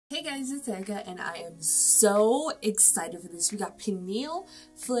Hey guys, it's Erika, and I am so excited for this. We got Peniel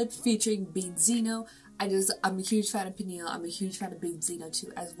Flip featuring Beenzino. I'm a huge fan of Peniel. I'm a huge fan of Beenzino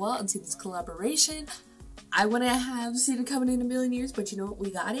too as well, and see this collaboration. I wouldn't have seen it coming in a million years, but you know what? We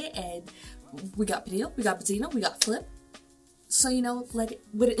got it, and we got Peniel, we got Beenzino, we got Flip. So you know, let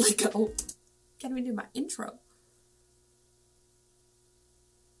it go. Can't even do my intro.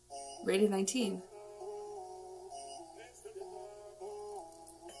 Rated 19.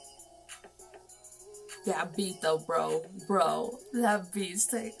 That beat though, bro, that beat's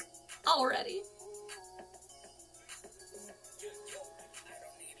sick already.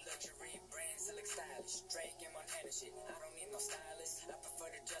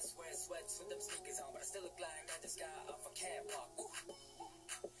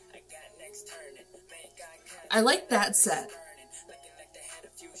 I like that set.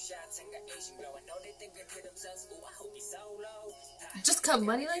 Just cut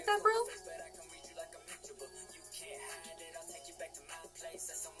money like that, bro?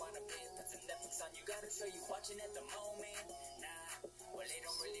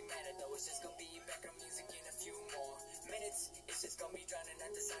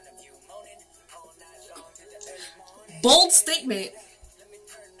 Bold statement.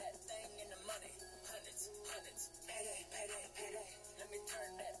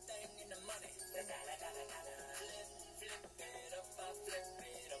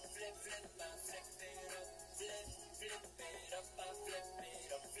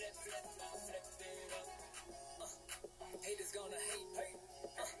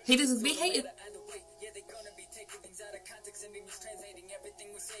 Haters be hating.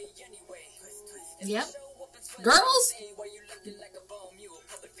 Yep. Girls?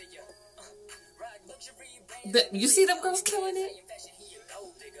 You see them girls killing it?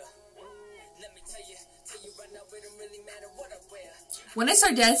 When I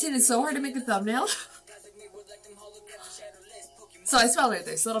start dancing, it's so hard to make a thumbnail. So I spelled it right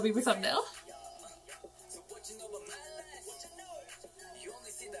there, so that'll be my thumbnail.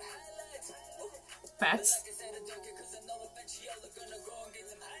 Facts.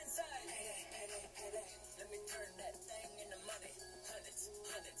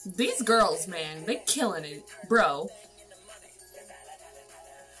 These girls, man, they killing it, bro.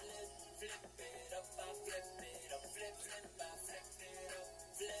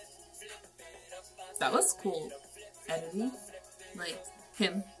 That was cool editing, like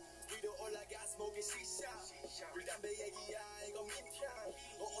him.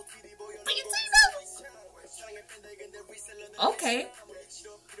 Okay.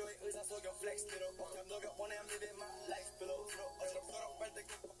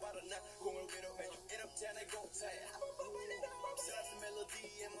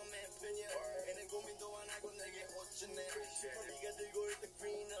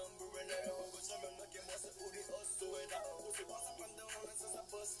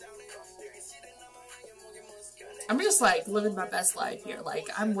 I'm just like living my best life here. Like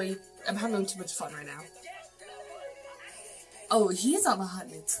I'm having too much fun right now. Oh, he's on the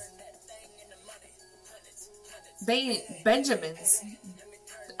hunt. Benjamins.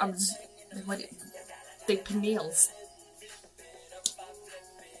 I'm just what? They Peniels.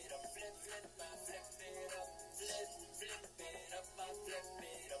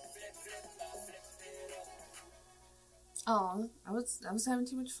 Oh, I was having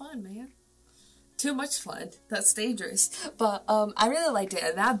too much fun, man. Too much fun. That's dangerous. But I really liked it,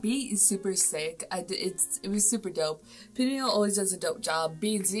 and that beat is super sick. It was super dope. Peniel always does a dope job.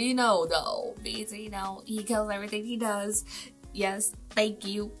 Beenzino though, Beenzino, he kills everything he does. Yes, thank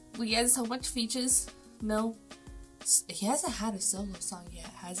you. We had so much features. No, he hasn't had a solo song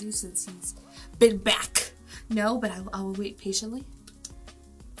yet, has he? Since he's been back. No, but I will wait patiently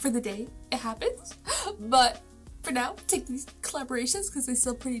for the day it happens. But for now, take these collaborations because they're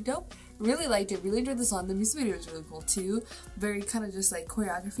still pretty dope. Really liked it, really enjoyed the song. The music video was really cool too. Very kind of just like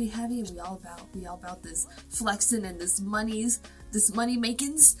choreography heavy, and we all about this flexing and this money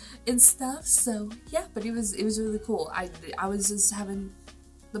makings and stuff. So yeah, but it was really cool. I was just having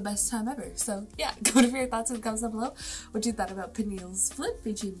the best time ever. So yeah, go to your thoughts in the comments down below. What you thought about Peniel's Flip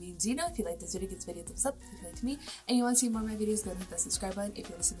featuring Beenzino. If you like this video, give this video a thumbs up. If you like me and you want to see more of my videos, go and hit that subscribe button. If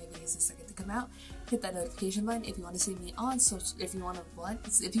you want to see my videos the second to come out, hit that notification button. If you want to see me on social, if you want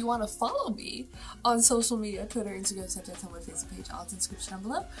to follow me on social media, Twitter, Instagram, Snapchat, Tumblr, Facebook page, all in the description down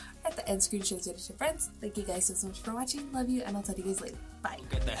below. At the end screen, share it with your friends. Thank you guys so much for watching. Love you, and I'll talk to you guys later. Bye.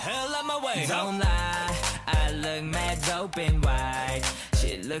 Get the hell out my way. Don't lie, I look mad dope and white.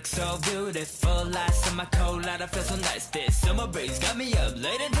 She looks so beautiful. Last time I cold out, I feel so nice. This summer breeze got me up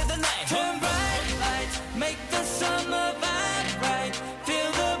late into the night. Turn bright lights, make the summer vibe right.